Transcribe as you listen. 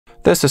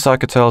This is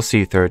OUKITEL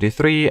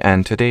C33,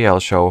 and today I'll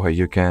show how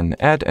you can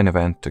add an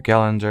event to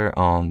calendar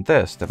on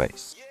this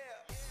device.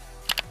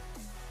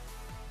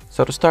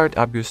 So to start,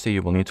 obviously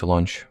you will need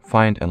to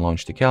find and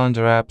launch the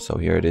calendar app, so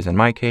here it is in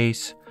my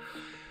case.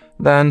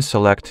 Then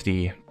select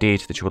the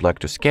date that you would like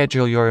to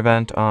schedule your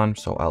event on,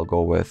 so I'll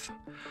go with,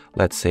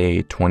 let's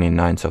say,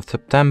 29th of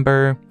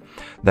September.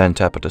 Then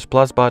tap on this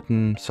plus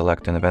button,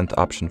 select an event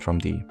option from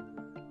the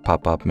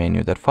pop-up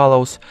menu that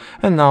follows,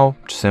 and now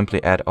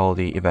simply add all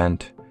the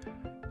event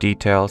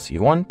details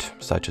you want,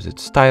 such as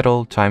its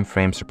title, time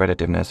frames,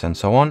 repetitiveness, and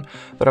so on.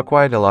 There are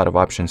quite a lot of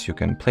options you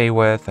can play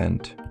with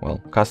and,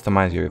 well,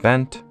 customize your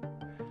event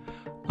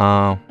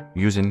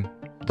using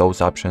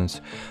those options.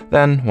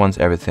 Then once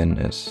everything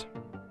is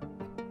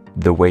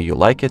the way you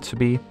like it to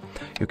be,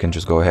 you can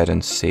just go ahead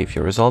and save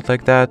your result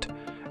like that,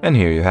 and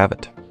here you have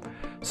it.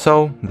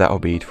 So that will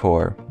be it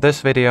for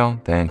this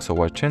video. Thanks for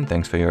watching,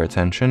 thanks for your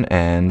attention,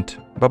 and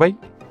bye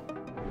bye.